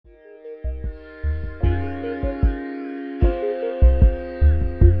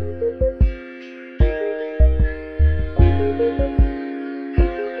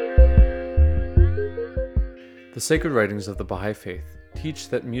The sacred writings of the Baha'i Faith teach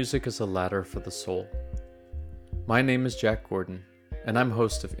that music is a ladder for the soul. My name is Jack Gordon, and I'm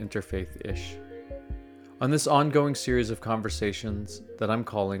host of Interfaith-ish. On this ongoing series of conversations that I'm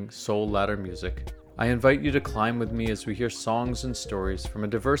calling Soul Ladder Music, I invite you to climb with me as we hear songs and stories from a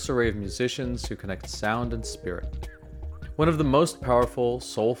diverse array of musicians who connect sound and spirit. One of the most powerful,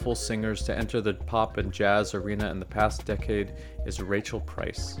 soulful singers to enter the pop and jazz arena in the past decade is Rachael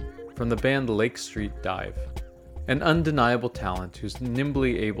Price, from the band Lake Street Dive. An undeniable talent who's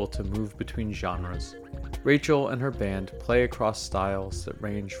nimbly able to move between genres. Rachael and her band play across styles that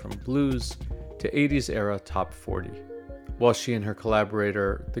range from blues to 80s era top 40, while she and her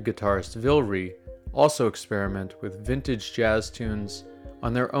collaborator, the guitarist Vilry, also experiment with vintage jazz tunes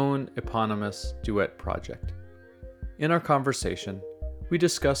on their own eponymous duet project. In our conversation, we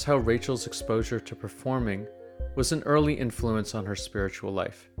discuss how Rachael's exposure to performing was an early influence on her spiritual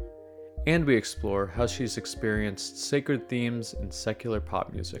life, and we explore how she's experienced sacred themes in secular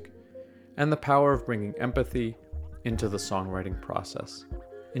pop music, and the power of bringing empathy into the songwriting process.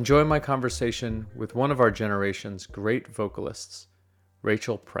 Enjoy my conversation with one of our generation's great vocalists,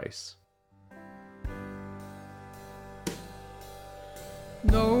 Rachael Price.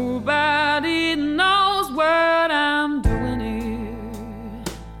 Nobody knows what I'm doing here,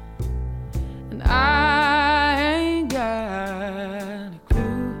 and I ain't got a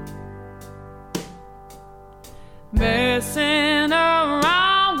clue. Messing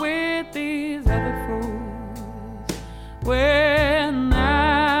around with these other fools when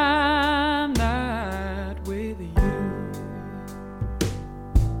I'm not with you.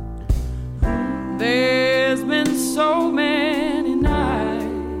 There's been so many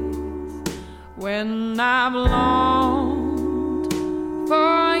nights when I've longed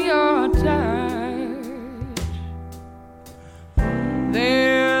for your touch.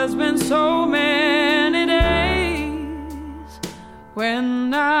 There's been so many days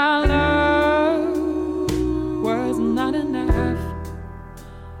when our love was not enough.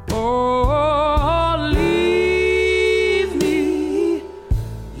 Oh, leave me,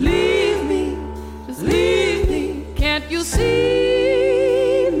 just leave me. Can't you see?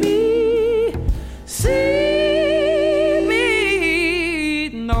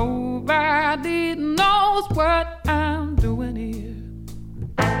 What I'm doing here,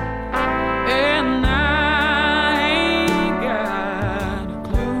 and I ain't got a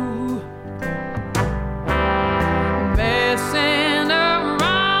clue. Messing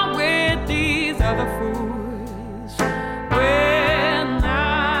around with these other fools when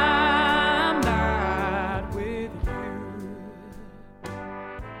I'm not with you.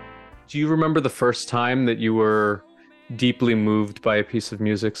 Do you remember the first time that you were deeply moved by a piece of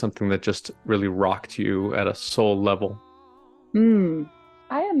music, something that just really rocked you at a soul level?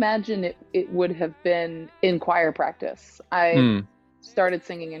 I imagine it would have been in choir practice. I started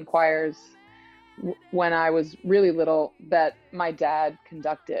singing in choirs when I was really little that my dad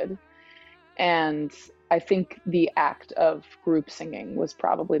conducted. And I think the act of group singing was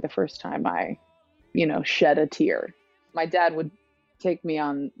probably the first time I, shed a tear. My dad would take me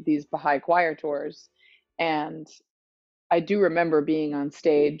on these Baha'i choir tours, and I do remember being on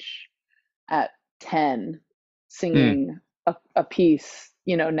stage at 10, singing a piece,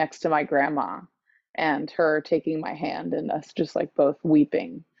 next to my grandma, and her taking my hand and us just like both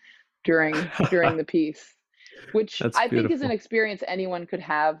weeping during the piece, which That's I think is beautiful. an experience anyone could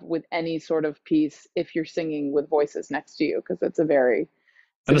have with any sort of piece if you're singing with voices next to you, because it's And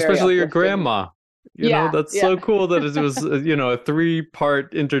especially your uplifting. grandma. That's Yeah. so cool that it was, a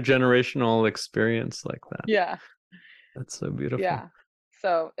 3-part intergenerational experience like that. Yeah. That's so beautiful. Yeah.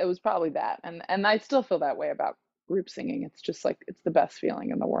 So it was probably that. And I still feel that way about group singing. It's just like, it's the best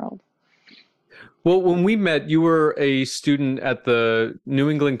feeling in the world. Well, when we met, you were a student at the New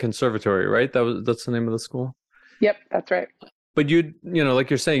England Conservatory, right? That's the name of the school? Yep, that's right. But like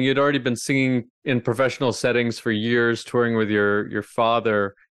you're saying, you'd already been singing in professional settings for years, touring with your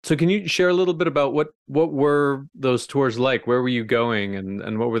father. So can you share a little bit about what were those tours like? Where were you going,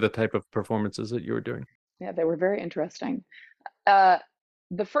 and what were the type of performances that you were doing? Yeah, they were very interesting.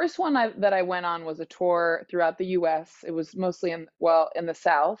 The first one that I went on was a tour throughout the U.S. It was mostly in the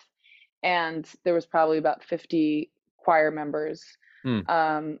South, and there was probably about 50 choir members.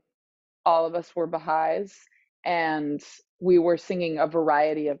 All of us were Baha'is, and we were singing a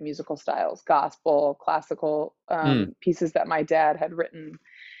variety of musical styles: gospel, classical, pieces that my dad had written,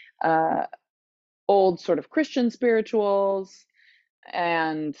 old sort of Christian spirituals,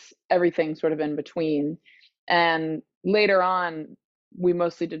 and everything sort of in between. And later on, we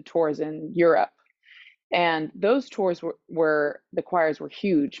mostly did tours in Europe. And those tours were the choirs were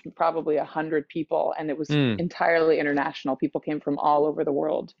huge, probably 100 people, and it was Mm. entirely international. People came from all over the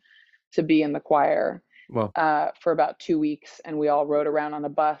world to be in the choir Well, for about 2 weeks, and we all rode around on a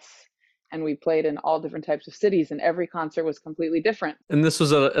bus, and we played in all different types of cities, and every concert was completely different. and this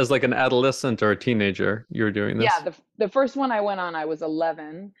was as like an adolescent or a teenager you were doing Yeah, this? the first one I went on, I was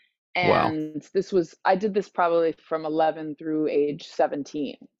 11, Wow, and I did this probably from 11 through age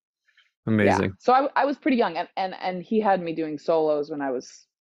 17. Yeah. amazing. So I was pretty young, and he had me doing solos when I was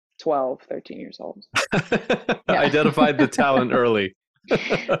 12, 13 years old. Yeah. Identified the talent early.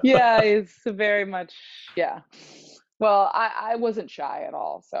 Yeah, it's very much, yeah. Well, I wasn't shy at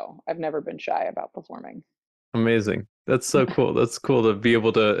all, so I've never been shy about performing. Amazing. That's so cool. That's cool to be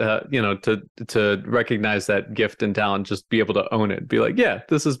able to, to recognize that gift and talent, just be able to own it. Be like, yeah,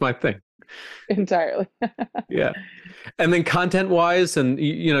 this is my thing. Entirely. Yeah. And then content wise, and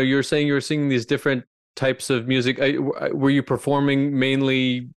you were saying you were singing these different types of music. Were you performing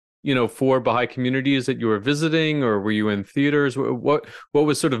mainly, for Baha'i communities that you were visiting, or were you in theaters? What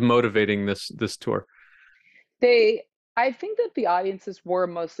was sort of motivating this tour? I think that the audiences were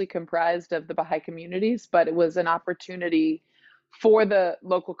mostly comprised of the Baha'i communities, but it was an opportunity for the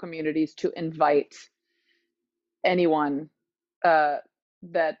local communities to invite anyone uh,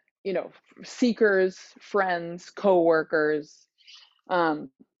 that, seekers, friends, co-workers. Um,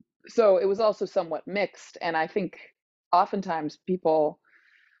 so it was also somewhat mixed. And I think oftentimes people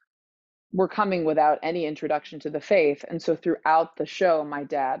were coming without any introduction to the faith. And so throughout the show, my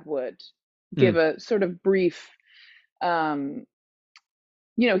dad would give Mm, a sort of brief, um,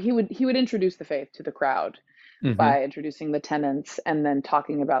 he would introduce the faith to the crowd hmm. by introducing the tenets and then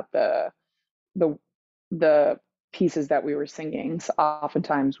talking about the the pieces that we were singing. So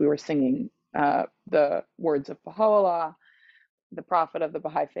oftentimes we were singing the words of Baha'u'llah, the prophet of the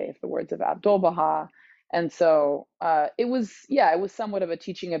Baha'i faith, the words of Abdul Baha. And so it was somewhat of a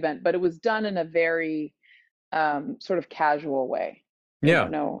teaching event, but it was done in a very sort of casual way. Yeah.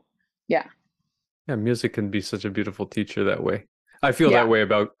 No, yeah, Yeah, music can be such a beautiful teacher that way. I feel that yeah, way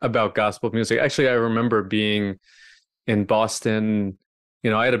about gospel music. Actually, I remember being in Boston.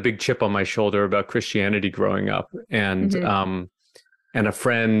 I had a big chip on my shoulder about Christianity growing up, hmm and a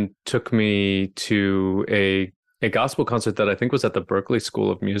friend took me to a gospel concert that I think was at the Berklee School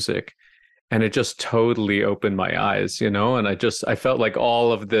of Music, and it just totally opened my eyes, and I felt like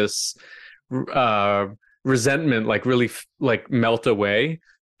all of this uh resentment like really like melt away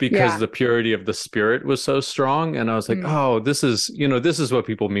because yeah, the purity of the spirit was so strong, and I was like, mm, oh, this is what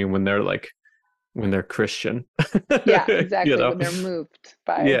people mean when they're Christian. yeah, you exactly. know When they're moved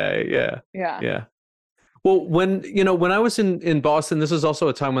by, yeah yeah, yeah well, when I was in Boston, this is also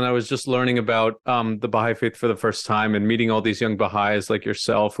a time when I was just learning about the Baha'i faith for the first time and meeting all these young Baha'is like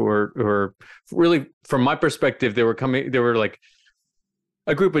yourself who are really, from my perspective, they were like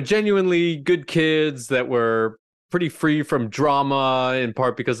a group of genuinely good kids that were pretty free from drama, in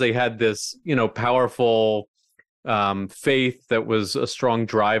part because they had this, powerful faith that was a strong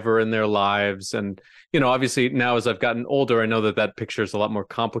driver in their lives. And, obviously now as I've gotten older, I know that picture is a lot more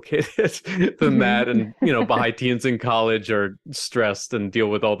complicated than hmm that. And, Baha'i teens in college are stressed and deal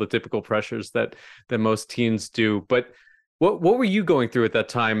with all the typical pressures that most teens do. But what were you going through at that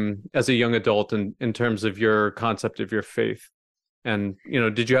time as a young adult in terms of your concept of your faith? And,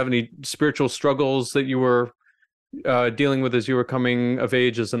 did you have any spiritual struggles that you were dealing with as you were coming of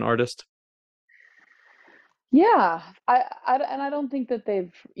age as an artist? Yeah, and I don't think that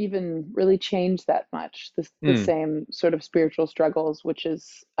they've even really changed that much. The Mm, same sort of spiritual struggles, which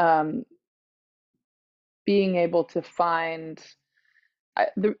is being able to find. I,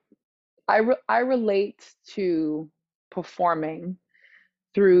 the, I relate to performing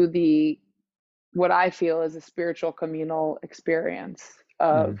through the what I feel is a spiritual communal experience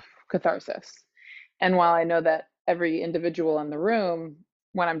of mm, catharsis. And while I know that every individual in the room,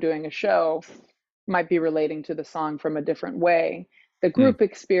 when I'm doing a show, might be relating to the song from a different way, the mm, group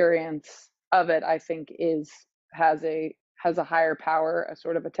experience of it, I think, has a higher power, a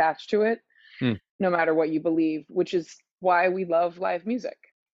sort of attached to it, mm, no matter what you believe, which is why we love live music.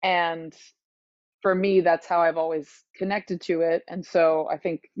 And for me, that's how I've always connected to it. And so I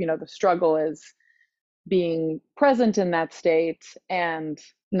think, the struggle is being present in that state and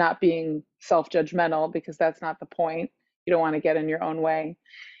not being self-judgmental, because that's not the point. You don't want to get in your own way,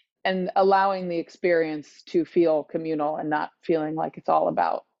 and allowing the experience to feel communal and not feeling like it's all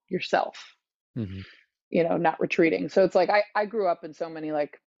about yourself, mhm. not retreating. So it's like I grew up in so many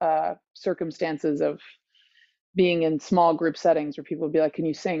like circumstances of being in small group settings where people would be like, can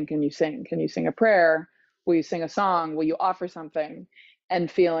you sing? Can you sing? Can you sing a prayer? Will you sing a song? Will you offer something?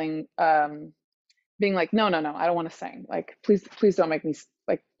 And feeling being like, no, no, no, I don't want to sing. Like, please don't make me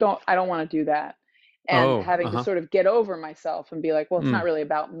like, I don't want to do that. And Oh, having to uh-huh. sort of get over myself and be like, well, it's not Mm, really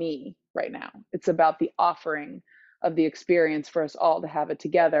about me right now. It's about the offering of the experience for us all to have it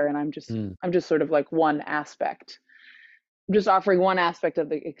together. And mm, I'm just sort of like one aspect. I'm just offering one aspect of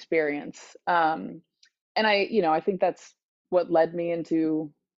the experience. And I think that's what led me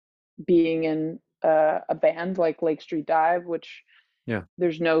into being in a band like Lake Street Dive, which yeah.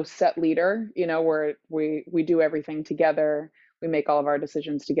 there's no set leader, where we do everything together. We make all of our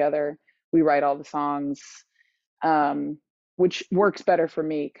decisions together. We write all the songs, um, which works better for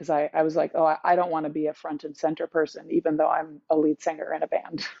me because I was like, oh, I don't want to be a front and center person, even though I'm a lead singer in a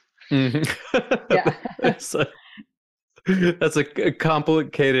band. Mhm. Yeah. That's that's a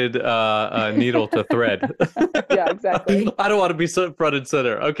complicated needle to thread. Yeah, exactly. I don't want to be so front and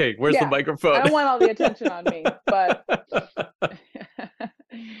center. Okay, where's the Yeah. I microphone? don't want all the attention on me, but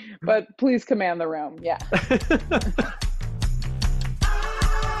but please command the room. Yeah.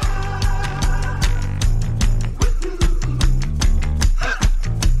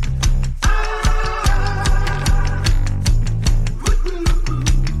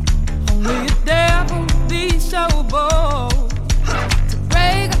 Only a devil would be so bold to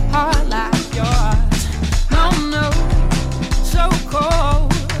break a heart like yours. No, no, so cold.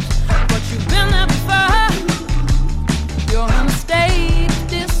 But you've been there before. You're in a state of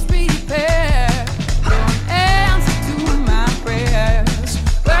disrepair. You're an answer to my prayers.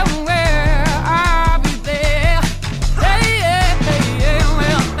 Where are we there? Hey, yeah, hey, yeah.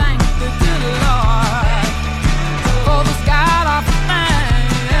 Well, thank the good Lord for this God awful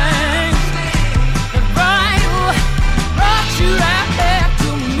thing that brought you right back to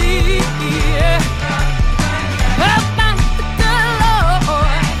me. Well, thank the good Lord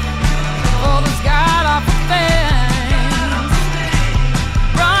for this God awful thing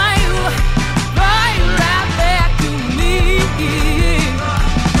brought you right back to me.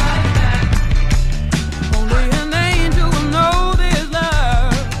 Only an angel will know this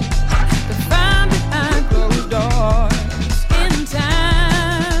love to find behind closed doors. In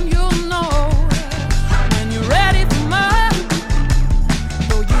time, you'll know when you're ready for more.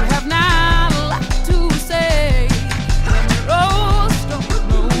 Though you have not a lot to say, when the road stones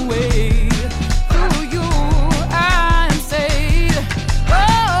no way through you, I am saved. Oh,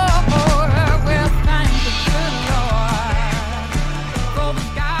 well, thank the good Lord for the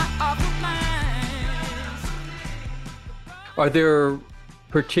God of the plans. Are there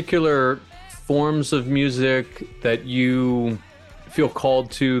particular forms of music that you feel called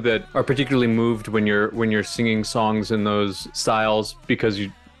to that are particularly moved when you're singing songs in those styles because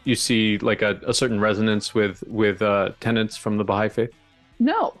you see like a certain resonance with tenets from the Baha'i faith?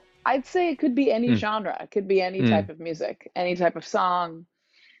 No, I'd say it could be any Mm, genre. It could be any type mm, of music, any type of song,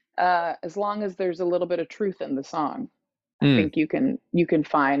 as long as there's a little bit of truth in the song. I mm. think you can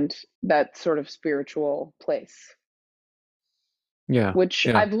find that sort of spiritual place, Yeah, which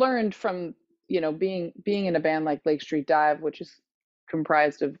yeah. I've learned from, being in a band like Lake Street Dive, which is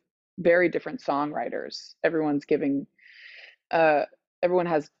comprised of very different songwriters. Uh, everyone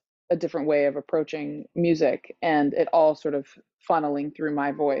has a different way of approaching music, and it all sort of funneling through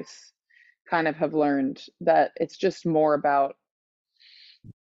my voice. Kind of have learned that it's just more about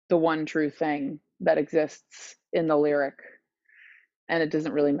the one true thing that exists in the lyric, and it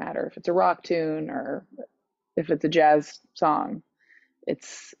doesn't really matter if it's a rock tune or if it's a jazz song.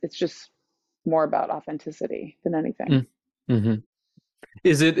 It's just more about authenticity than anything. Mm, hmm.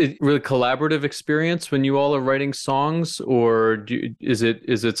 Is it a really collaborative experience when you all are writing songs, or is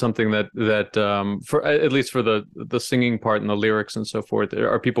it something that for at least for the singing part and the lyrics and so forth,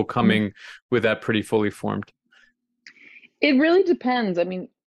 are people Mhm. coming with that pretty fully formed? It really depends. I mean,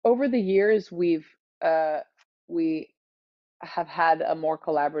 over the years, uh, we have had a more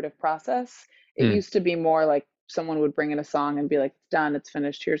collaborative process. It Mm, used to be more like someone would bring in a song and be like, "It's done, it's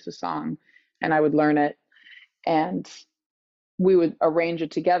finished. Here's the song," and I would learn it, and we would arrange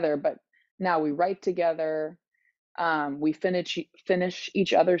it together. But now we write together. We finish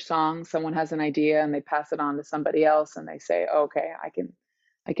each other's songs. Someone has an idea and they pass it on to somebody else, and they say, "Okay, I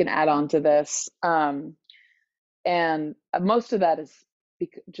can add on to this." And most of that is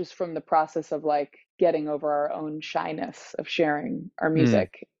just from the process of like getting over our own shyness of sharing our mm,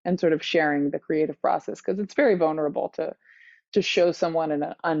 music and sort of sharing the creative process, because it's very vulnerable to show someone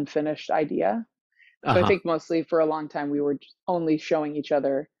an unfinished idea. So I uh-huh. think mostly for a long time we were only showing each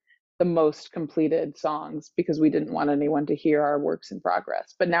other the most completed songs because we didn't want anyone to hear our works in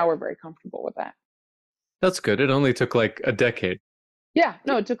progress. But now we're very comfortable with that. That's good. It only took like a decade. Yeah,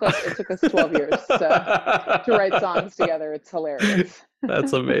 no, it took us 12 years to write songs together. It's hilarious.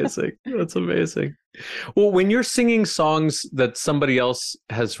 That's amazing. That's amazing. Well, when you're singing songs that somebody else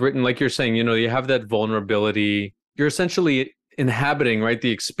has written, like you're saying, you have that vulnerability. You're essentially inhabiting, right, the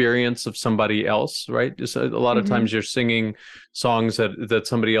experience of somebody else, right? Just a lot of Hmm. times you're singing songs that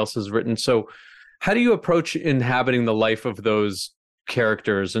somebody else has written. So how do you approach inhabiting the life of those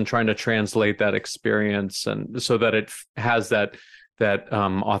characters and trying to translate that experience and so that it has that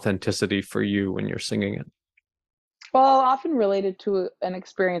authenticity for you when you're singing it? Well, often related to an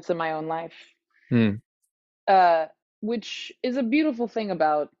experience in my own life, Hmm. uh, which is a beautiful thing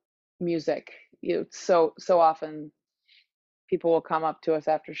about music. So often people will come up to us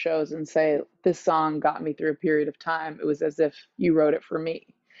after shows and say, "This song got me through a period of time. It was as if you wrote it for me."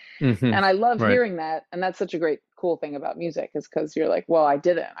 Hmm. And I love Right. hearing that. And that's such a great, cool thing about music is because you're like, well, I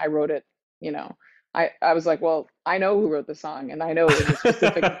didn't. I wrote it, you know. I was like, well, I know who wrote the song and I know it was a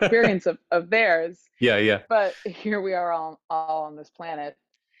specific experience of theirs. Yeah, yeah. But here we are all on this planet,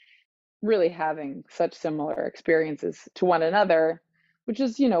 really having such similar experiences to one another, which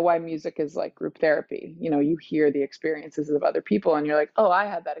is, why music is like group therapy. You hear the experiences of other people and you're like, oh, I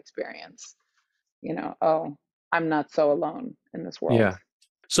had that experience. Oh, I'm not so alone in this world. Yeah.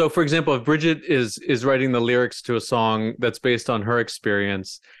 So, for example, if Bridget is writing the lyrics to a song that's based on her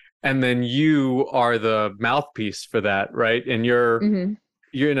experience, and then you are the mouthpiece for that, right? And Hmm.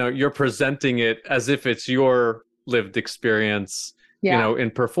 you're presenting it as if it's your lived experience, Yeah.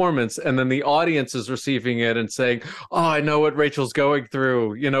 in performance, and then the audience is receiving it and saying, "Oh, I know what Rachel's going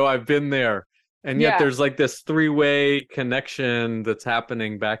through. I've been there." And yet Yeah. there's like this three-way connection that's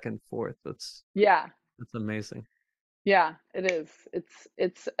happening back and forth. Yeah. That's amazing. Yeah, it is.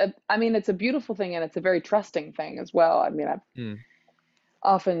 I mean, it's a beautiful thing and it's a very trusting thing as well. I mean, I've Mm.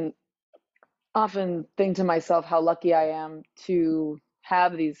 often often think to myself how lucky I am to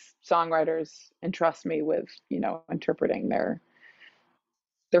have these songwriters entrust me with, interpreting their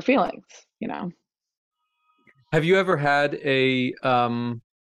feelings. Have you ever had a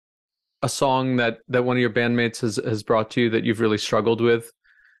song that one of your bandmates has brought to you that you've really struggled with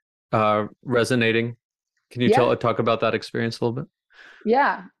resonating? Can you Yeah. talk about that experience a little bit?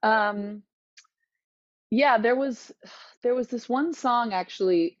 Yeah. Yeah, there was this one song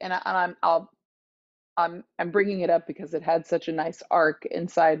actually, I'm bringing it up because it had such a nice arc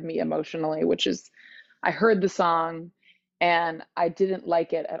inside me emotionally, which is I heard the song and I didn't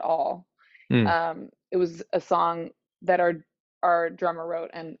like it at all. Mm. It was a song that our drummer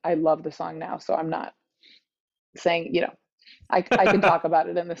wrote, and I love the song now, so I'm not saying, I can talk about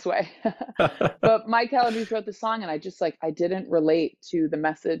it in this way. But Mike Calabrese wrote the song, and I just like I didn't relate to the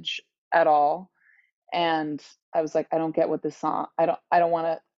message at all, and I was like, I don't get what this song. I don't want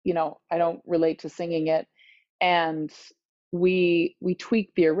to, I don't relate to singing it, and we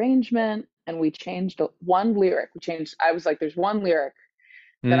tweaked the arrangement and we changed one lyric. I was like, there's one lyric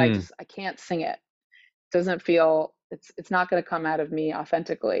that Mm. I can't sing it. Doesn't feel it's not going to come out of me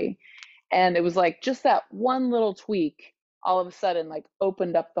authentically. And it was like just that one little tweak all of a sudden like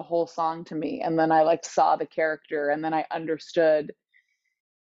opened up the whole song to me, and then I like saw the character, and then I understood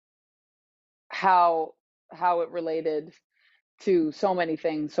how how it related to so many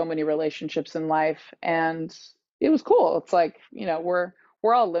things, so many relationships in life, and it was cool. It's like,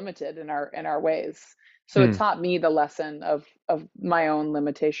 we're all limited in our ways. So it Mm. taught me the lesson of my own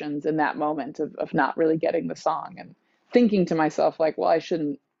limitations in that moment of not really getting the song and thinking to myself like, well, I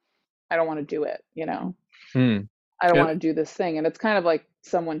don't want to do it. Mm. I don't Yeah. want to do this thing. And it's kind of like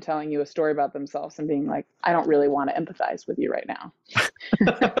someone telling you a story about themselves and being like, I don't really want to empathize with you right now.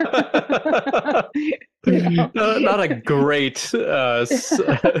 you know? Not a great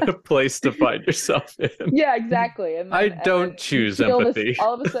place to find yourself in. Yeah, exactly. And I then don't you choose feel this, empathy.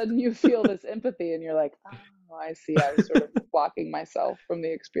 all of a sudden you feel this empathy and you're like, oh, I see. I was sort of blocking myself from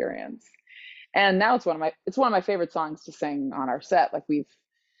the experience. And now it's one of my favorite songs to sing on our set. Like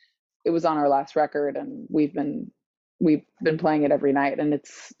it was on our last record and we've been playing it every night, and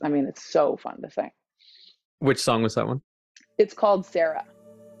it's so fun to sing. Which song was that one? It's called Sarah.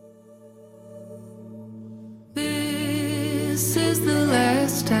 This is the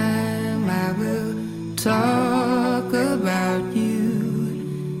last time I will talk about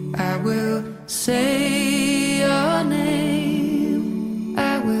you. I will say your name.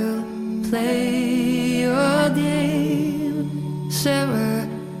 I will play your game. Sarah,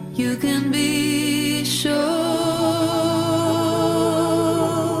 you can be sure.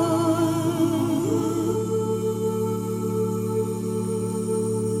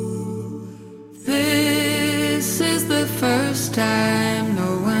 This is the first time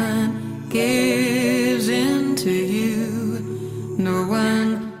no one gives in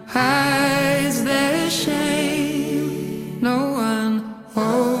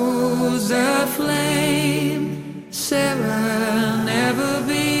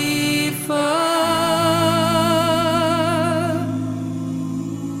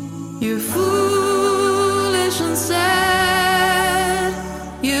You're foolish and sad.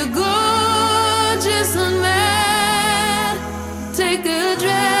 You're gorgeous and mad. Take a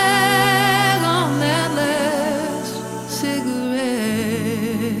drag on that last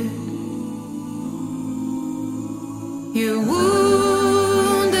cigarette. You're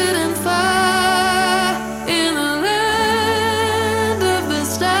wounded and far in the land of the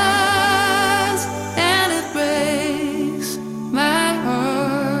stars, and it breaks my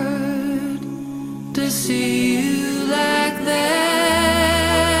heart to see you like that.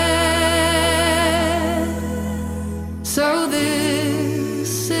 So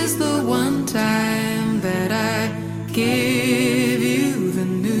this is the one time that I give you the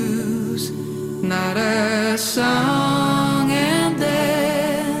news, not a song and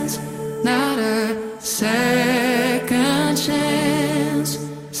dance, not a second chance.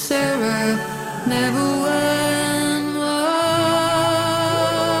 Sarah, never one more.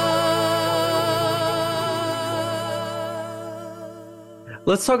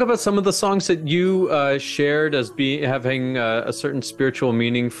 Let's talk about some of the songs that you shared as having a certain spiritual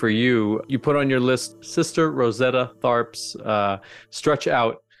meaning for you. You put on your list Sister Rosetta Tharpe's Stretch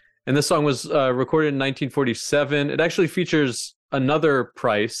Out. And this song was recorded in 1947. It actually features another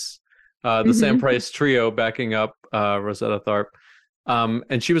Price, the Sam Price Trio backing up Rosetta Tharpe.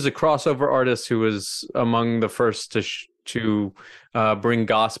 And she was a crossover artist who was among the first to bring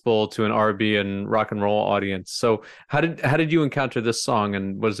gospel to an R&B and rock and roll audience. So how did you encounter this song,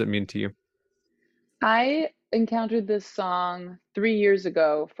 and what does it mean to you? I encountered this song 3 years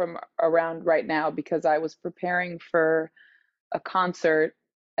ago from around right now because I was preparing for a concert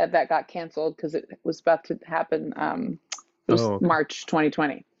that got canceled because it was about to happen. It was March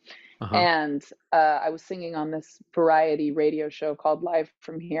 2020. And I was singing on this variety radio show called Live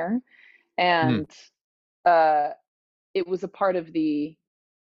from Here. And it was a part of the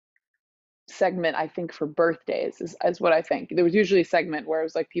segment, I think, for birthdays is what I think. There was usually a segment where it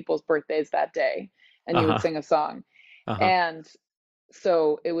was like people's birthdays that day and you would sing a song. And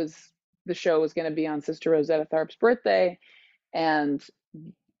so the show was going to be on Sister Rosetta Tharpe's birthday, and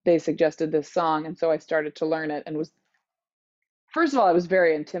they suggested this song. And so I started to learn it, and first of all, I was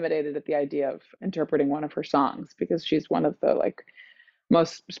very intimidated at the idea of interpreting one of her songs because she's one of the like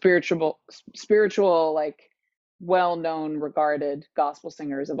most spiritual, like well-known, regarded gospel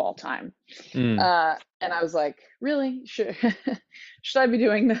singers of all time. And I was like, really? Should I be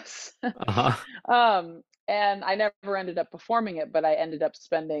doing this? And I never ended up performing it, but I ended up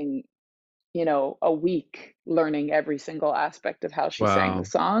spending, a week learning every single aspect of how she sang the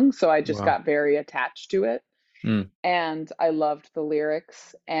song. So I just got very attached to it. And I loved the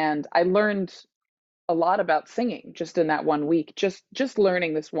lyrics, and I learned a lot about singing just in that 1 week, just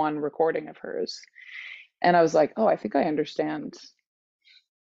learning this one recording of hers. And I was like, oh, I think I understand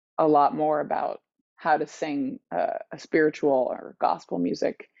a lot more about how to sing a spiritual or gospel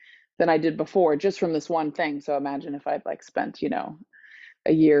music than I did before, just from this one thing. So imagine if I'd like spent,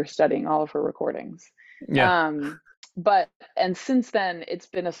 a year studying all of her recordings. And since then it's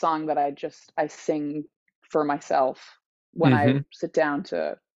been a song that I sing for myself when I sit down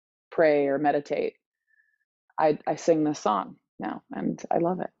to pray or meditate. I sing this song now, and I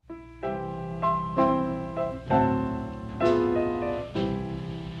love it.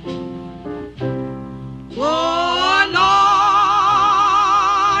 Oh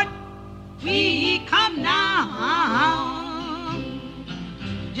Lord, we come now,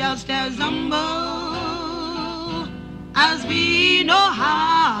 just as humble as we know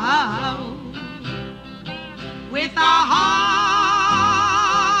how, with our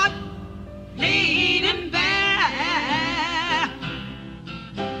heart laid and bare,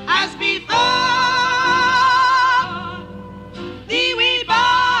 as before thee we bow.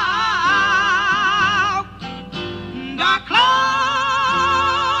 Dark clouds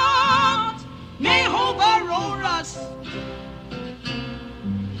may overroll us,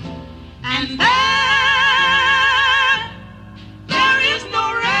 and there is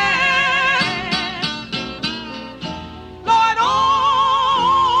no rest. Lord,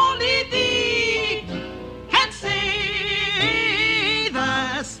 only thee can save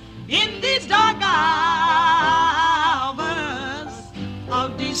us in these dark hours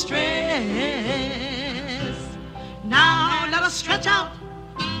of distress. Now let us stretch out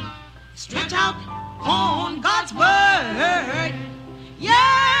on God's word.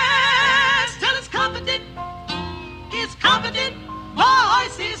 Yes, till His confident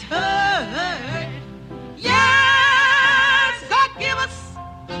voice is heard. Yes, God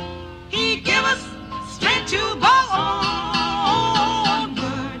He give us strength to go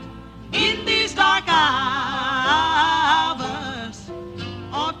onward in these dark hours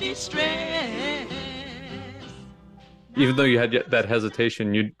of distress. Even though you had that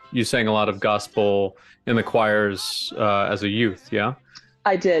hesitation, you sang a lot of gospel in the choirs as a youth, yeah?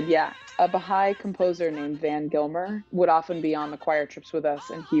 I did, yeah. A Baha'i composer named Van Gilmer would often be on the choir trips with us,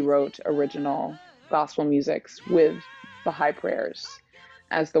 and he wrote original gospel musics with Baha'i prayers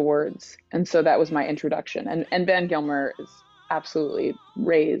as the words. And so that was my introduction. And Van Gilmer is absolutely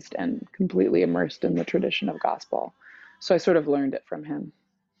raised and completely immersed in the tradition of gospel. So I sort of learned it from him.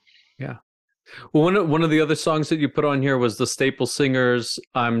 Yeah. Well, one of the other songs that you put on here was the Staple Singers'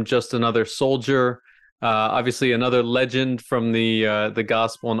 "I'm Just Another Soldier." Obviously, another legend from the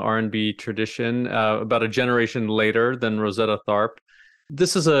gospel and R&B tradition, about a generation later than Rosetta Tharpe.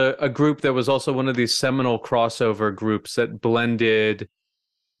 This is a group that was also one of these seminal crossover groups that blended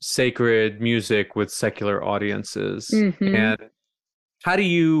sacred music with secular audiences. Mm-hmm. And how do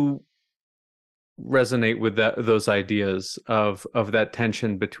you resonate with those ideas of that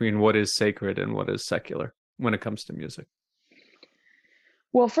tension between what is sacred and what is secular when it comes to music?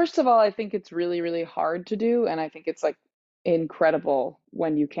 Well, first of all, I think it's really, really hard to do, and I think it's like incredible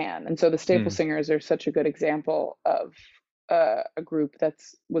when you can. And so the Staple Singers are such a good example of a group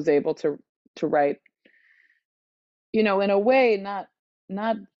that's was able to write, in a way not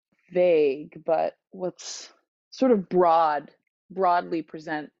vague, but what's sort of broadly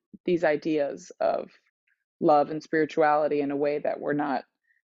present these ideas of love and spirituality in a way that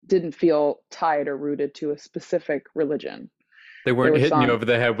didn't feel tied or rooted to a specific religion. They weren't hitting you over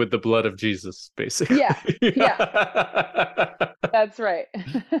the head with the blood of Jesus, basically. Yeah. That's right.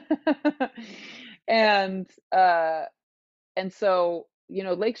 And so,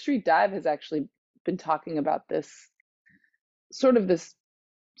 Lake Street Dive has actually been talking about this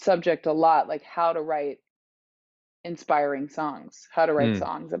subject a lot, like how to write inspiring songs, how to write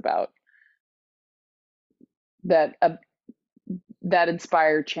songs about that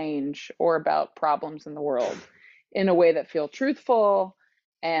inspire change or about problems in the world in a way that feel truthful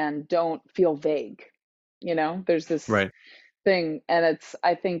and don't feel vague. There's this thing, and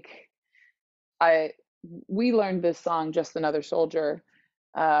I think we learned this song, Just Another Soldier,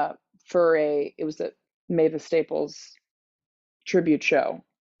 it was a Mavis Staples tribute show.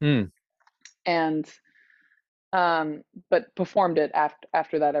 And but performed it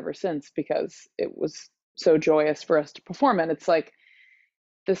after that ever since, because it was so joyous for us to perform. And it's like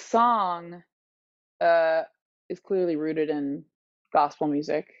the song is clearly rooted in gospel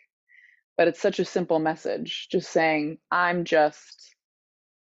music, but it's such a simple message, just saying, I'm just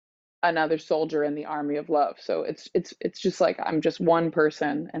another soldier in the army of love. So it's just like, I'm just one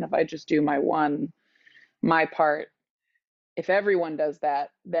person, and if I just do my part, if everyone does that,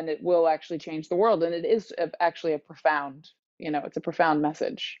 then it will actually change the world. And it is actually a profound, it's a profound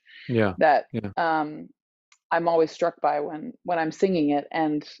message. That I'm always struck by when I'm singing it.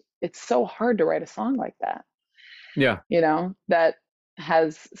 And it's so hard to write a song like that. That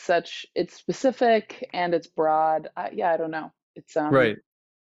has it's specific and it's broad. I don't know. It's right.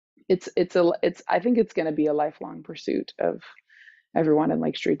 I think it's going to be a lifelong pursuit of everyone in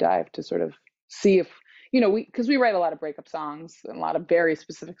Lake Street Dive to sort of see if, because we write a lot of breakup songs and a lot of very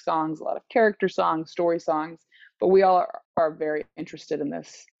specific songs, a lot of character songs, story songs, but we all are very interested in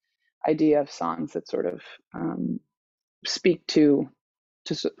this idea of songs that sort of speak to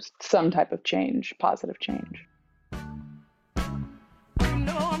some type of change, positive change. I'm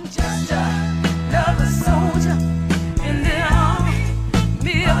just another soldier in the army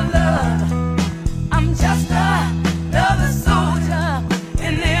of love. I'm just another soldier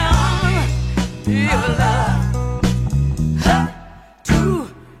in the army of love. 2,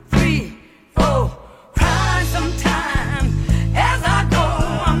 3, 4, cry sometime as I go.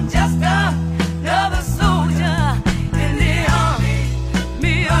 I'm just another soldier in the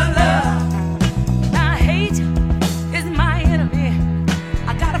army of love. Now hate is my enemy.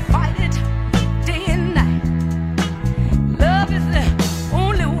 I gotta fight it day and night. Love is the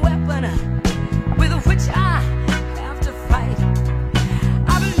only weapon with which I have to fight.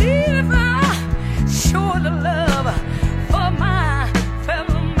 I believe I show the love for my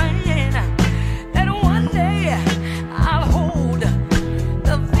fellow man, that one day I'll hold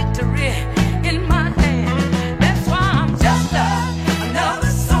the victory in my hand. That's why I'm just another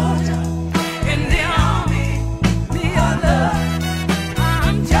soldier in the army of love.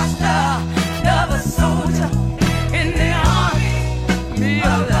 I'm just another soldier in the army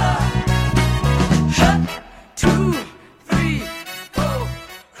of love. 2, 3, 4,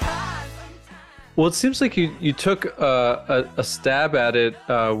 cry sometime. Well, it seems like you took a stab at it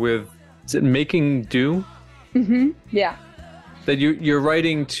with, is it Making Do? Yeah. That you're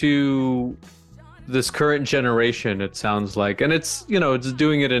writing to this current generation, it sounds like, and it's, you know, it's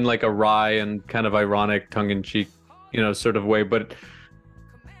doing it in like a wry and kind of ironic, tongue-in-cheek, you know, sort of way, but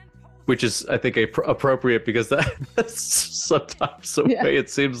which is, I think, appropriate because that's sometimes the way it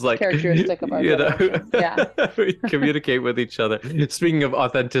seems like characteristic of our generation. Yeah, we communicate with each other. Speaking of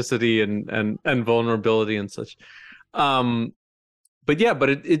authenticity and vulnerability and such, but yeah, but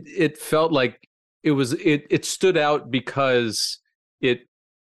it felt like it stood out because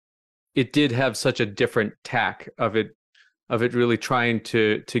it did have such a different tack of it really trying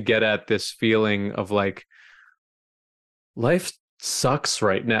to get at this feeling of like life sucks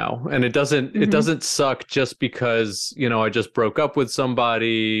right now, and it doesn't suck just because, you know, I just broke up with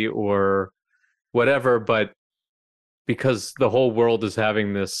somebody or whatever, but because the whole world is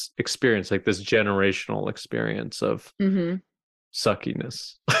having this experience, like this generational experience of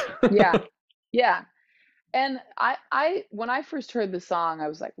suckiness. Yeah. And I when I first heard the song, I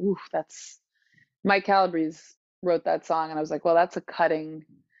was like, oof, that's Mike Calabrese wrote that song, and I was like, well, that's a cutting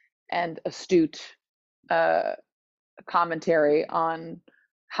and astute commentary on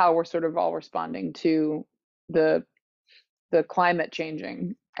how we're sort of all responding to the climate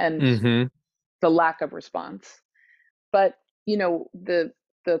changing and the lack of response. But, you know, the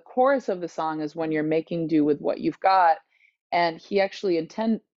chorus of the song is when you're making do with what you've got, and he actually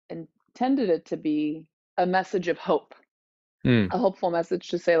intended it to be a message of hope, a hopeful message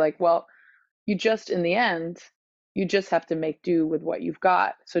to say like, well, you just, in the end, you just have to make do with what you've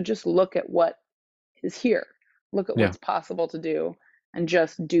got. So just look at what is here. Look at what's possible to do and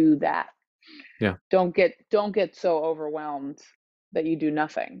just do that. Yeah. Don't get so overwhelmed that you do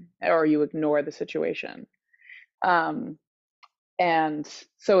nothing or you ignore the situation. And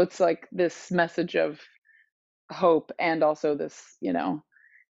so it's like this message of hope, and also this, you know,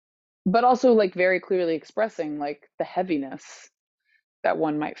 but also like very clearly expressing like the heaviness that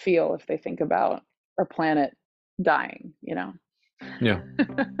one might feel if they think about our planet dying, you know? Yeah.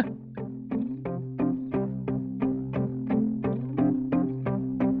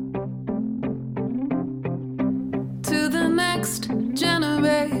 Next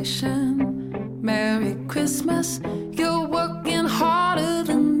generation, Merry Christmas. You're working harder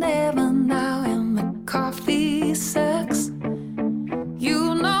than ever now, and the coffee sucks.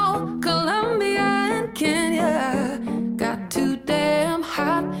 You know, Colombia and Kenya got too damn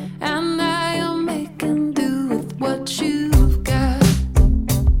hot, and now you're making do with what you've got.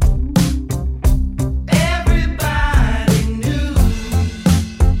 Everybody knew,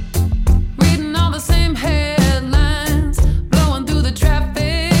 reading all the same headlines,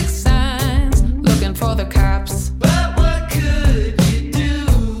 traffic signs, looking for the cops. But what could you do?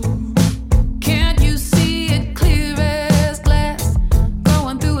 Can't you see it clear as glass?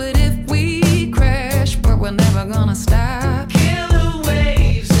 Going through it if we crash, but we're never gonna stop. Killer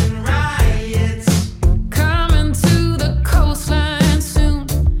waves and riots coming to the coastline soon,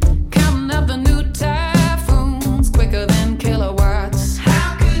 counting up the new typhoons quicker than kilowatts.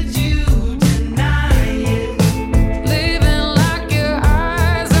 How could you deny it?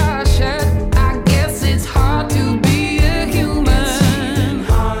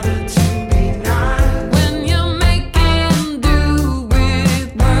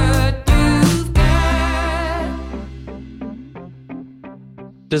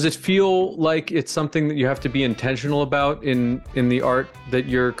 Does it feel like it's something that you have to be intentional about in the art that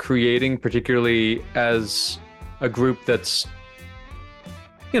you're creating, particularly as a group that's,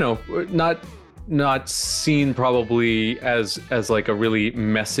 you know, not seen probably as like a really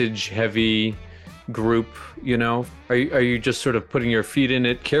message heavy group, you know? Are you just sort of putting your feet in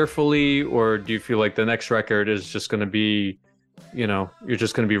it carefully, or do you feel like the next record is just going to be, you know, you're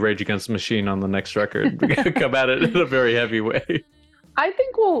just going to be Rage Against the Machine on the next record, come at it in a very heavy way? I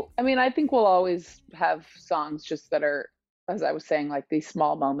think we'll always have songs just that are, as I was saying, like these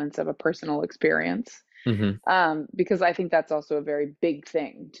small moments of a personal experience. Because I think that's also a very big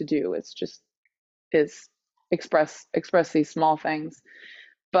thing to do. It's just express these small things.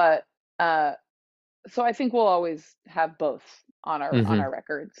 But so I think we'll always have both on our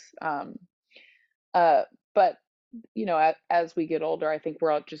records. But you know, as we get older, I think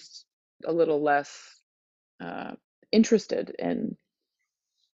we're all just a little less interested in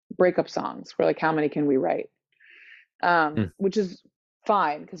breakup songs. We're like, how many can we write? Which is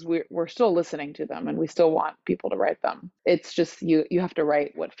fine, because we're still listening to them and we still want people to write them. It's just you have to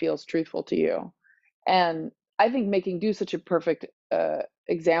write what feels truthful to you. And I think Making Do such a perfect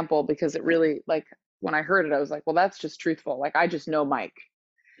example, because it really, like, when I heard it, I was like, well, that's just truthful. Like, I just know Mike.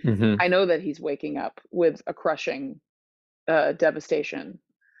 I know that he's waking up with a crushing devastation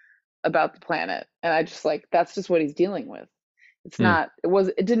about the planet, and I just, like, that's just what he's dealing with. It's not,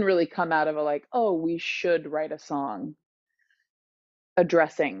 it didn't really come out of a like, oh, we should write a song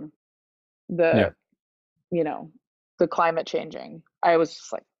addressing Yeah. the, you know, the climate changing. I was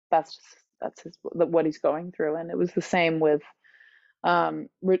just like, that's what he's going through. And it was the same with,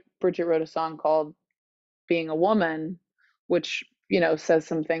 Bridget wrote a song called Being a Woman, which, you know, says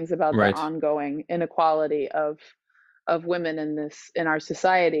some things about the Right. ongoing inequality of women in our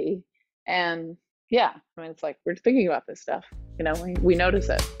society. And yeah, I mean, it's like, we're thinking about this stuff, you know, we notice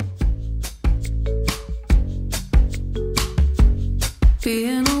it.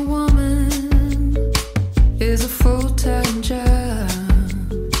 Being a woman is a full-time job.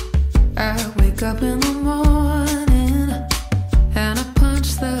 I wake up in the morning and I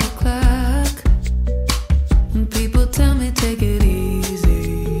punch the clock, and people tell me take it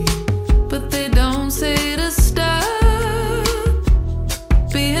easy, but they don't say to stop.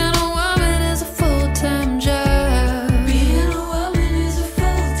 Being a woman is a full-time job. Being a woman is a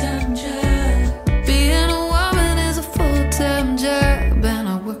full-time job. Being a woman is a full-time job, and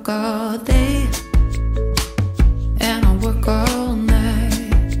I work all day and I work all night.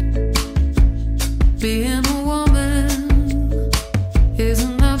 Being a woman is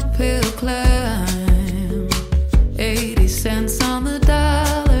an uphill climb. 80 cents on the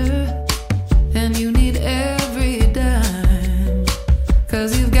dollar, and you need every dime,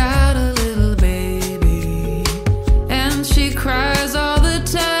 'cause you've got a little baby and she cries all the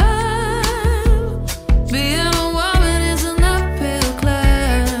time. Being a woman is an uphill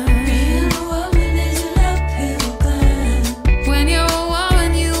climb. Being a woman is an uphill climb. When you're a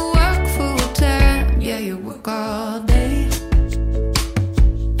woman, you work full time. Yeah, you work all day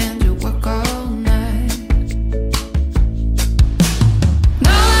and you work all night.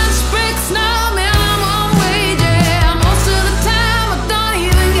 No lunch breaks, no minimum wage. Yeah, most of the time I don't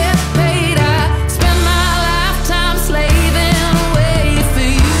even get paid. I spend my lifetime slaving away for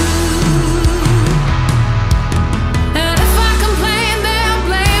you. And if I complain, they'll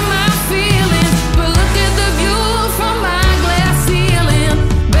blame my feelings. But look at the view from my glass ceiling.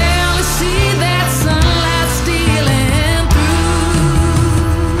 Barely see that sunlight stealing through.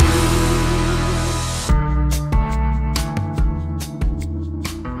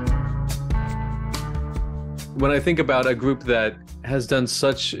 When I think about a group that has done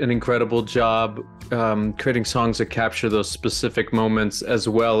such an incredible job creating songs that capture those specific moments, as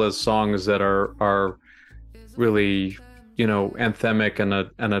well as songs that are really, you know, anthemic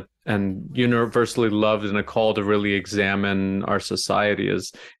and universally loved, and a call to really examine our society,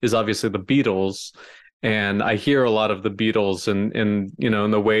 is obviously the Beatles. And I hear a lot of the Beatles in you know,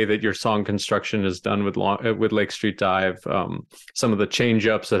 in the way that your song construction is done with Lake Street Dive, some of the change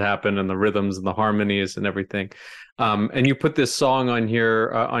ups that happen and the rhythms and the harmonies and everything. And you put this song on here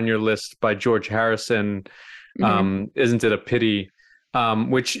on your list by George Harrison, Isn't It a Pity?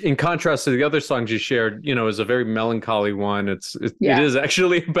 Which, in contrast to the other songs you shared, you know, is a very melancholy one. It is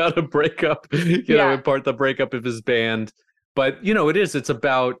actually about a breakup, you know, in part the breakup of his band. But, you know, it's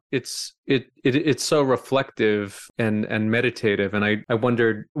about, it's so reflective and meditative. And I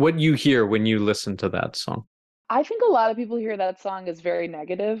wondered what you hear when you listen to that song. I think a lot of people hear that song as very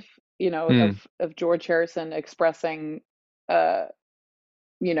negative, you know, of George Harrison expressing, you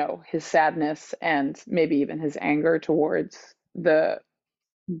know, his sadness and maybe even his anger towards their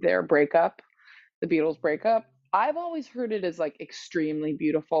breakup, the Beatles breakup. I've always heard it as like extremely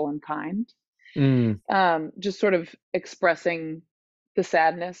beautiful and kind. Just sort of expressing the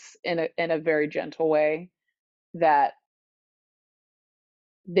sadness in a very gentle way, that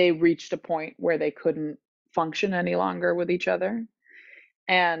they reached a point where they couldn't function any longer with each other.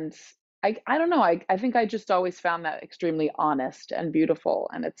 And I don't know, I think I just always found that extremely honest and beautiful,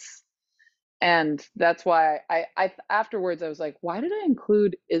 and that's why I afterwards I was like, why did I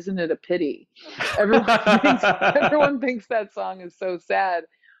include Isn't It a Pity? Everyone thinks that song is so sad,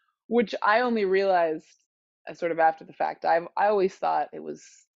 which I only realized sort of after the fact. I always thought it was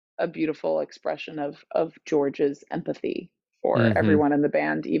a beautiful expression of George's empathy for everyone in the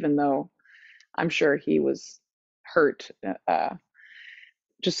band, even though I'm sure he was hurt,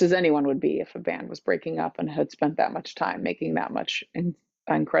 just as anyone would be if a band was breaking up and had spent that much time making that much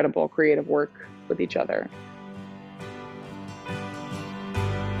incredible creative work with each other.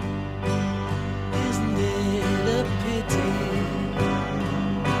 Isn't it a pity?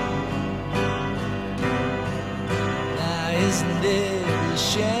 Now isn't it a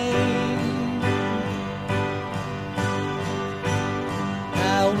shame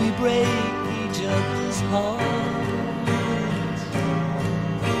how we break each other's hearts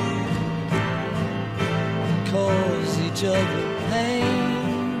and cause each other pain?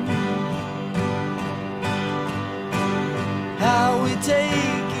 How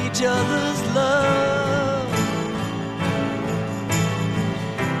take each other's love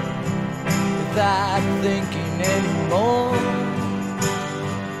without thinking anymore,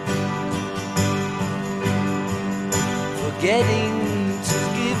 forgetting to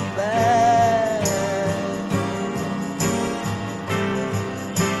give back.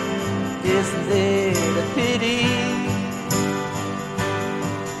 Isn't it a pity?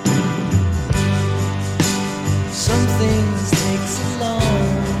 Some things take so long,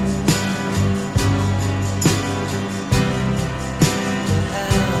 but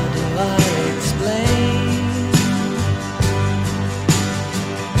how do I explain?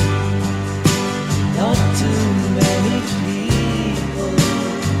 Not too many people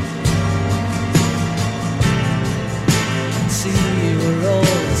can see we're all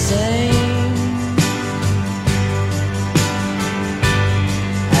the same.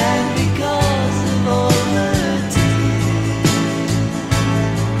 And because of all the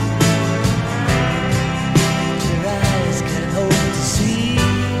your eyes can hope to see the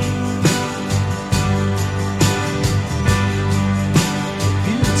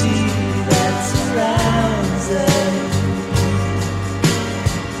beauty that surrounds them.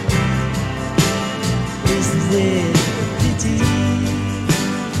 Isn't it a pity?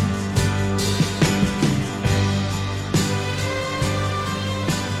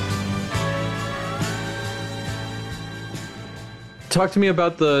 Talk to me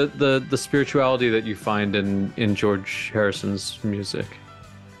about the spirituality that you find in George Harrison's music.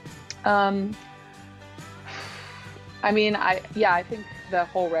 I mean, I think the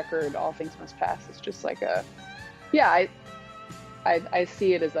whole record, All Things Must Pass, is just like I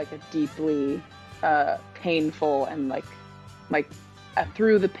see it as like a deeply painful and like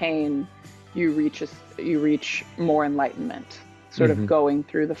through the pain you reach more enlightenment, sort of going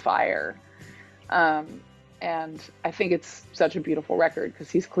through the fire. And I think it's such a beautiful record because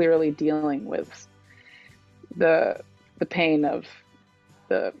he's clearly dealing with the pain of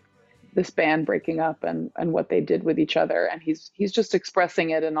this band breaking up and what they did with each other, and he's just expressing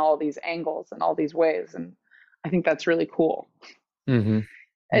it in all these angles and all these ways, and I think that's really cool.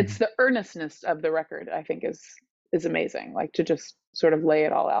 It's the earnestness of the record, I think, is amazing, like to just sort of lay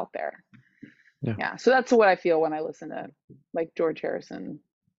it all out there. Yeah, so that's what I feel when I listen to like George Harrison.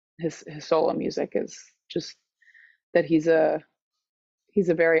 His solo music is just that he's a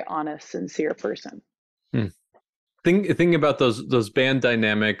very honest, sincere person. Thinking about those band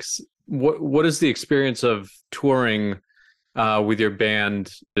dynamics, what is the experience of touring with your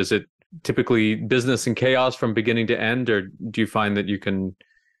band? Is it typically business and chaos from beginning to end, or do you find that you can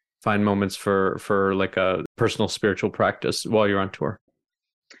find moments for like a personal spiritual practice while you're on tour?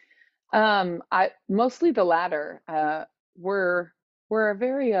 I mostly the latter. We're a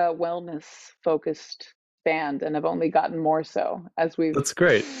very wellness focused band, and have only gotten more so as we've That's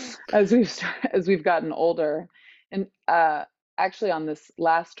great. as we've gotten older. And actually, on this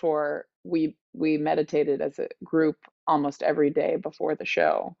last tour, we meditated as a group almost every day before the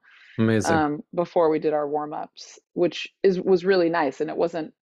show. Amazing. Before we did our warm-ups, which was really nice, and it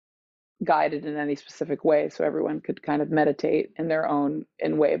wasn't guided in any specific way, so everyone could kind of meditate in their own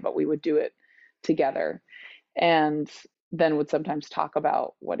way, but we would do it together, and then would sometimes talk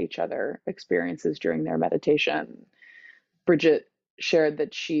about what each other experiences during their meditation. Bridget shared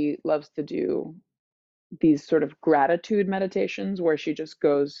that she loves to do these sort of gratitude meditations where she just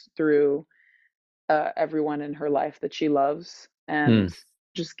goes through everyone in her life that she loves and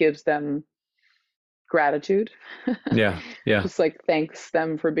just gives them gratitude. Yeah. Just like thanks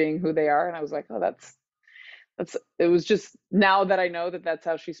them for being who they are. And I was like, oh, that's it was just, now that I know that that's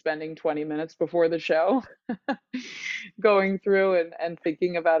how she's spending 20 minutes before the show, going through and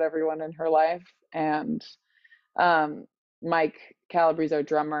thinking about everyone in her life. And Mike Calabrese, our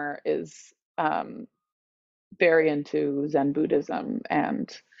drummer, is very into Zen Buddhism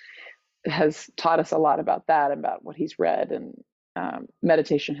and has taught us a lot about that, about what he's read, and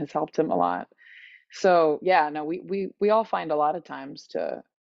meditation has helped him a lot. So yeah, no, we all find a lot of times to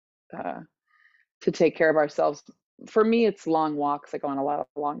take care of ourselves. For me, it's long walks. I go on a lot of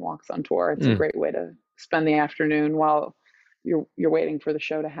long walks on tour. It's a great way to spend the afternoon while you're waiting for the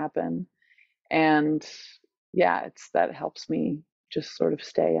show to happen. And yeah, that helps me just sort of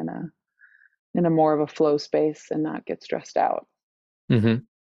stay in a more of a flow space and not get stressed out. So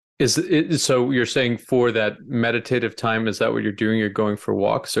you're saying for that meditative time, is that what you're doing? You're going for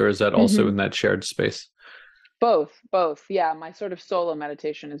walks, or is that also in that shared space? Both. Yeah, my sort of solo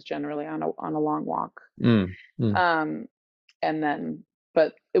meditation is generally on a long walk. And then,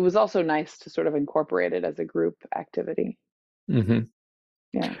 but it was also nice to sort of incorporate it as a group activity.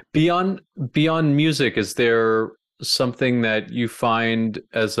 Yeah. Beyond music, is there something that you find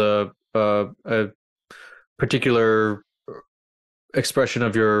as a particular expression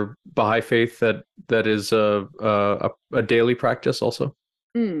of your Baha'i faith that is a daily practice also?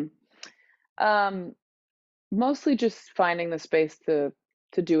 Mm. Um, Mostly just finding the space to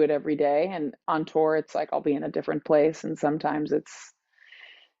do it every day. And on tour, it's like I'll be in a different place, and sometimes it's,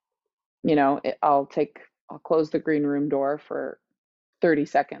 I'll close the green room door for 30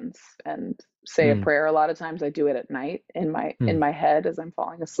 seconds and say a Mm. prayer. A lot of times I do it at night in Mm. my head as I'm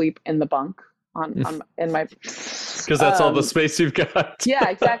falling asleep in the bunk on in my Because that's all the space you've got. yeah,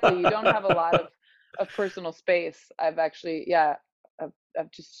 exactly. You don't have a lot of personal space. I've actually, yeah, I've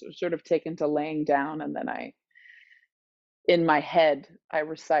just sort of taken to laying down, and then in my head, I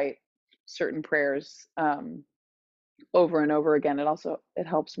recite certain prayers over and over again. It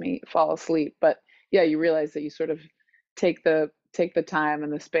helps me fall asleep. But yeah, you realize that you sort of take the time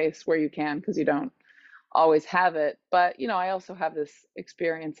and the space where you can, because you don't always have it. But I also have this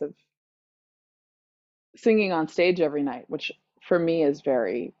experience of singing on stage every night, which for me is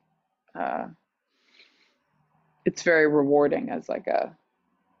very uh, it's very rewarding as like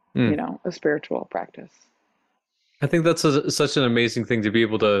Mm. a spiritual practice. I think that's such an amazing thing to be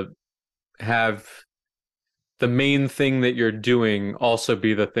able to have the main thing that you're doing also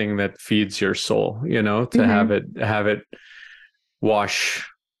be the thing that feeds your soul, to Hmm. have it wash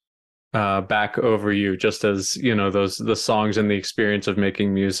back over you, just as the songs and the experience of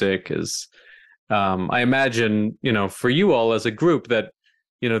making music is. I imagine for you all as a group that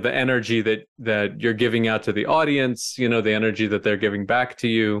the energy that you're giving out to the audience, the energy that they're giving back to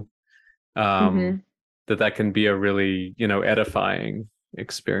you, Hmm. that can be a really edifying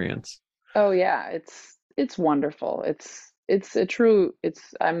experience. Oh yeah, it's wonderful. It's a true.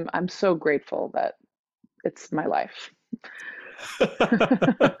 I'm so grateful that it's my life.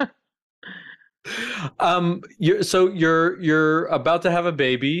 You're about to have a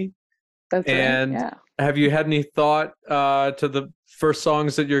baby, That's right. and Yeah. have you had any thought to the first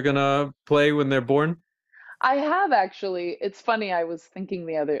songs that you're gonna play when they're born? I have actually. It's funny. I was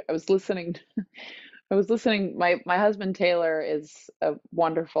listening. I was listening. My husband Taylor is a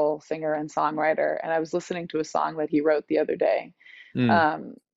wonderful singer and songwriter, and I was listening to a song that he wrote the other day. Mm.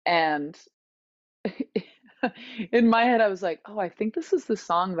 Um, and in my head, I was like, "Oh, I think this is the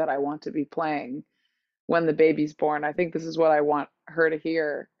song that I want to be playing when the baby's born. I think this is what I want her to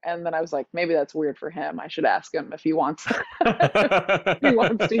hear." And then I was like, maybe that's weird for him. I should ask him if he wants he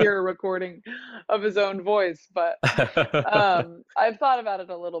wants to hear a recording of his own voice. But I've thought about it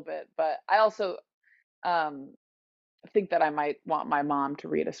a little bit, but I also um, think that I might want my mom to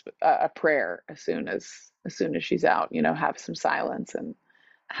read a prayer as soon as she's out. Have some silence and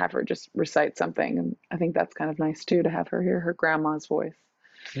have her just recite something. And I think that's kind of nice too, to have her hear her grandma's voice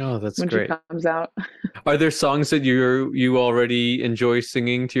Oh, that's when she great. comes out. Are there songs that you already enjoy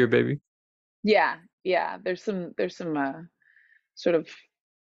singing to your baby? Yeah, yeah. There's some sort of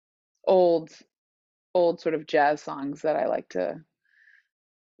old old sort of jazz songs that I like to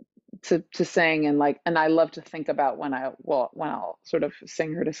sing, and I love to think about when I'll sort of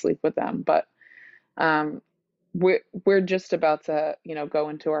sing her to sleep with them. But um we're just about to, go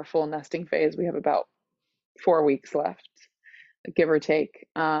into our full nesting phase. We have about 4 weeks left, give or take.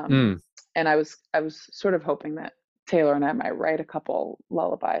 Mm. And I was sort of hoping that Taylor and I might write a couple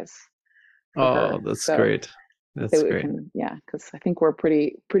lullabies for Oh, her. that's So great. That's that we great. can, yeah, because I think we're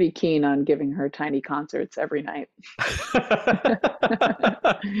pretty keen on giving her tiny concerts every night.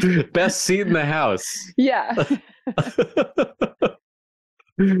 Best seat in the house. Yeah.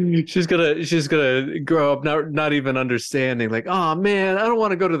 She's gonna grow up not even understanding, like, oh man, I don't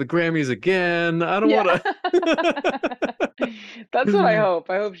want to go to the Grammys again. I don't Yeah. want That's what I to. hope.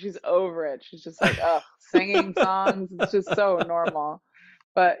 I hope she's over it. She's just like, oh, singing songs. It's just so normal.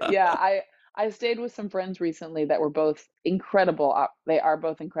 But yeah, I stayed with some friends recently that were both they are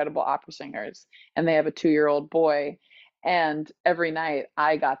both incredible opera singers, and they have a 2-year-old boy. And every night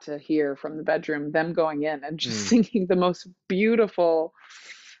I got to hear from the bedroom them going in and just Mm. singing the most beautiful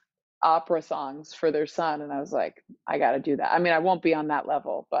opera songs for their son. And I was like, I got to do that. I mean, I won't be on that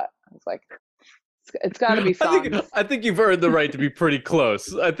level, but I was like, it's got to be I think songs. I think you've earned the right to be pretty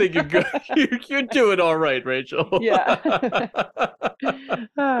close. I think you're good. You're doing all right, Rachel. Yeah.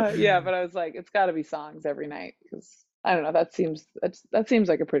 Yeah, but I was like, it's got to be songs every night, because I don't know, that seems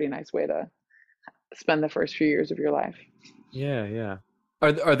like a pretty nice way to spend the first few years of your life. Yeah, yeah.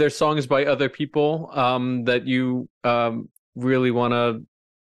 Are there songs by other people that you really want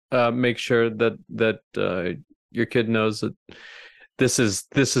to make sure that your kid knows that this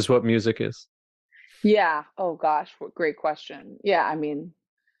is what music is? Yeah. Oh gosh, what great question. Yeah, I mean,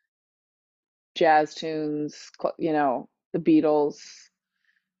 jazz tunes, the Beatles,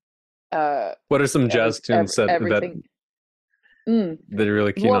 What are some jazz tunes that everything. Mm. you're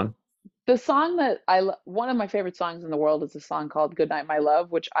really keen Well, on? the song that one of my favorite songs in the world is a song called "Good Night, My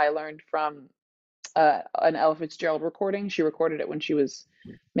Love," which I learned from an Ella Fitzgerald recording. She recorded it when she was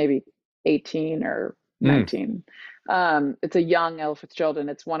maybe 18 or Mm. 19. It's a young Ella Fitzgerald, and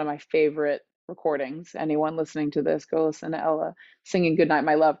it's one of my favorite recordings. Anyone listening to this, go listen to Ella singing "Good Night,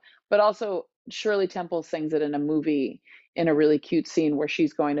 My Love." But also, Shirley Temple sings it in a movie in a really cute scene where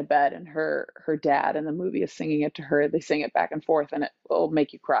she's going to bed, and her dad in the movie is singing it to her. They sing it back and forth, and it will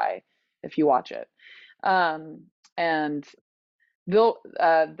make you cry if you watch it. And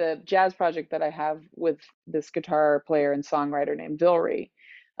the jazz project that I have with this guitar player and songwriter named Vilry,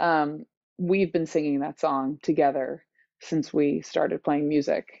 um, we've been singing that song together since we started playing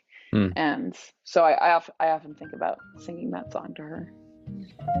music. Mm. And so I often think about singing that song to her.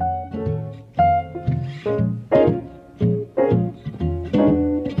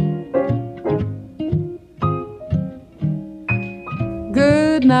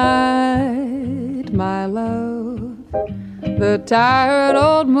 Good night, my love. The tired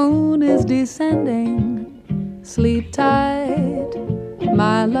old moon is descending. Sleep tight,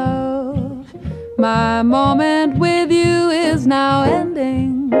 my love. My moment with you is now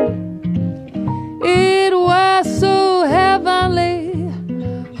ending. It was so heavenly,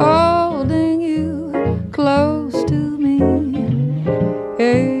 holding you close to me.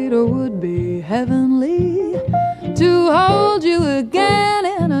 It would be heavenly to hold you again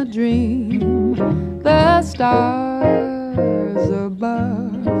in a dream. The stars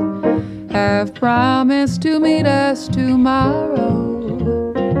above have promised to meet us tomorrow.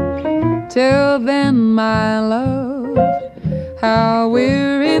 Till then, my love, how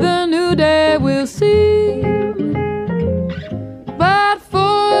weary the new day will seem. But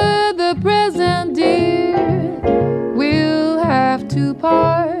for the present, dear, we'll have to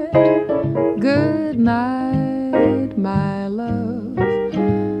part. Good night, my love.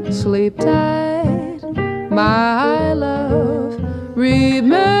 Sleep tight, my love.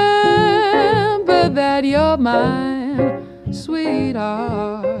 Remember that you're mine,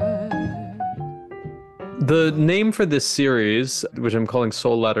 sweetheart. The name for this series, which I'm calling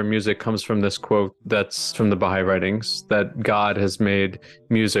Soul Ladder Music, comes from this quote that's from the Baha'i writings, that God has made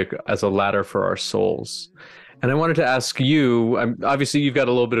music as a ladder for our souls. And I wanted to ask you, obviously you've got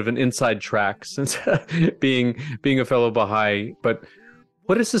a little bit of an inside track since being a fellow Baha'i, but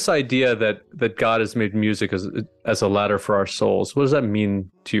what is this idea that God has made music as a ladder for our souls? What does that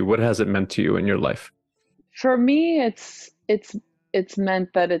mean to you? What has it meant to you in your life? For me, it's meant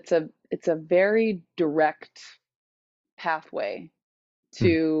that it's a very direct pathway Mm.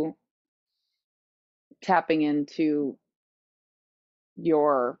 to tapping into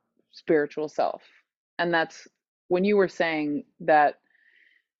your spiritual self. And that's when you were saying that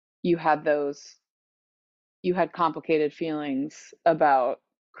you had complicated feelings about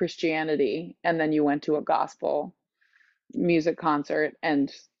Christianity, and then you went to a gospel music concert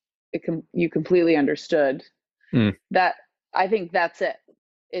and you completely understood Mm. that. I think that's it.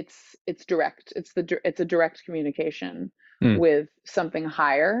 It's direct. It's a direct communication Mm. with something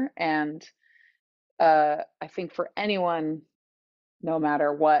higher. And I think for anyone, no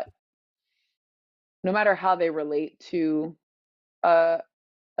matter what, no matter how they relate to a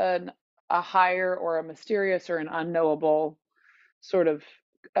an, a higher or a mysterious or an unknowable sort of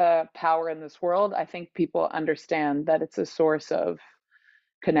power in this world, I think people understand that it's a source of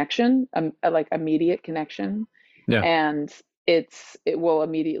connection, like immediate connection, Yeah. and it will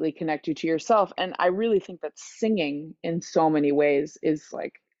immediately connect you to yourself. And I really think that singing in so many ways is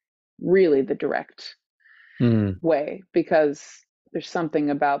like really the direct Mm. way, because there's something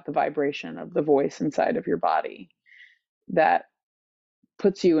about the vibration of the voice inside of your body that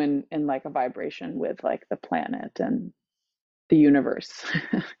puts you in like a vibration with like the planet and the universe.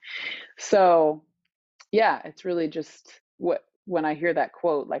 So yeah, it's really just what when I hear that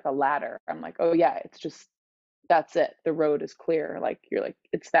quote, like a ladder, I'm like, oh yeah, it's just that's it. The road is clear. Like you're like,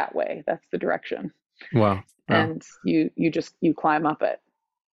 it's that way. That's the direction. Wow. Wow. And you climb up it.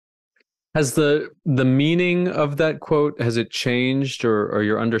 Has the meaning of that quote, has it changed or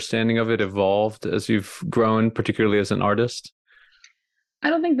your understanding of it evolved as you've grown, particularly as an artist? I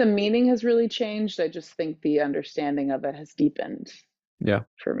don't think the meaning has really changed. I just think the understanding of it has deepened Yeah.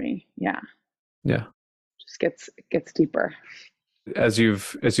 for me. Yeah. Yeah. Just gets deeper. As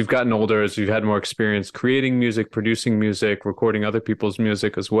you've gotten older, as you've had more experience creating music, producing music, recording other people's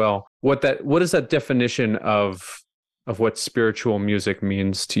music as well, what is that definition of what spiritual music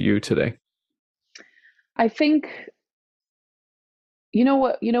means to you today? I think You know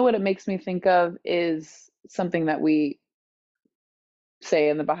what it makes me think of is something that we say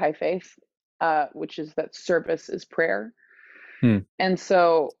in the Baha'i faith, which is that service is prayer. Hmm. And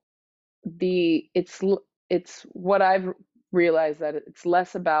so it's what I've realized, that it's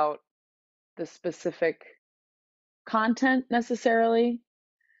less about the specific content necessarily,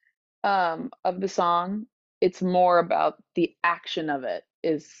 of the song. It's more about the action of it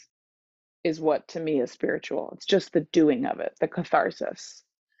is what to me is spiritual. It's just the doing of it, the catharsis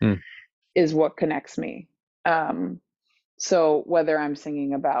Hmm. is what connects me. So whether I'm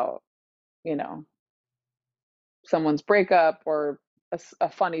singing about, you know, someone's breakup, or a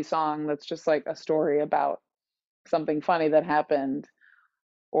funny song that's just like a story about something funny that happened,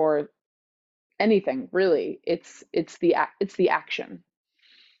 or anything really, it's the action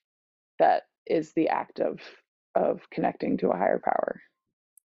that is the act of connecting to a higher power.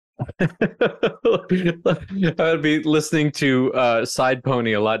 I would be listening to Side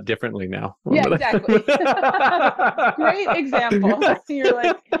Pony a lot differently now. Yeah, exactly. Great example. You're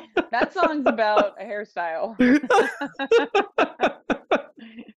like, that song's about a hairstyle.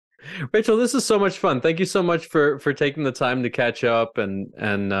 Rachel, this is so much fun. Thank you so much for taking the time to catch up and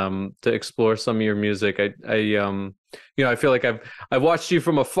to explore some of your music. I feel like I've watched you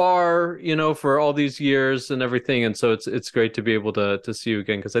from afar, for all these years and everything, and so it's great to be able to see you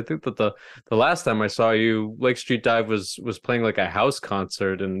again, because I think that the last time I saw you, Lake Street Dive was playing like a house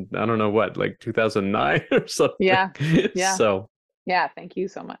concert, and I don't know what, like 2009 or something. Yeah. So Yeah, thank you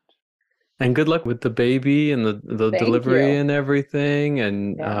so much. and good luck with the baby and the Thank delivery you. and everything.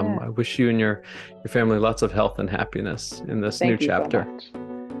 And Yeah. I wish you and your family lots of health and happiness in this new Thank you chapter. so much.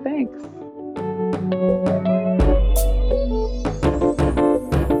 Thanks.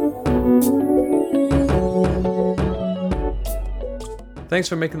 Thanks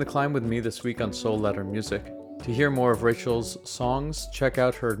for making the climb with me this week on Soul Letter Music. To hear more of Rachel's songs, check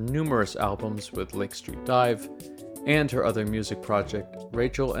out her numerous albums with Lake Street Dive and her other music project,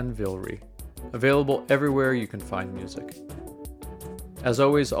 Rachael and Vilry, available everywhere you can find music. As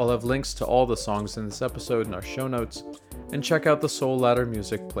always, I'll have links to all the songs in this episode in our show notes, and check out the Soul Ladder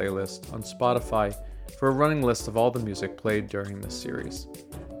Music playlist on Spotify for a running list of all the music played during this series.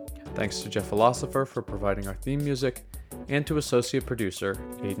 Thanks to Jeff Philosopher for providing our theme music, and to associate producer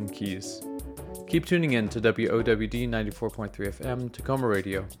Aidan Keys. Keep tuning in to WOWD 94.3 FM Tacoma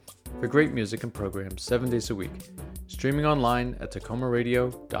Radio for great music and programs 7 days a week, streaming online at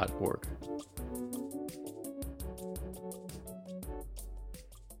tacomaradio.org.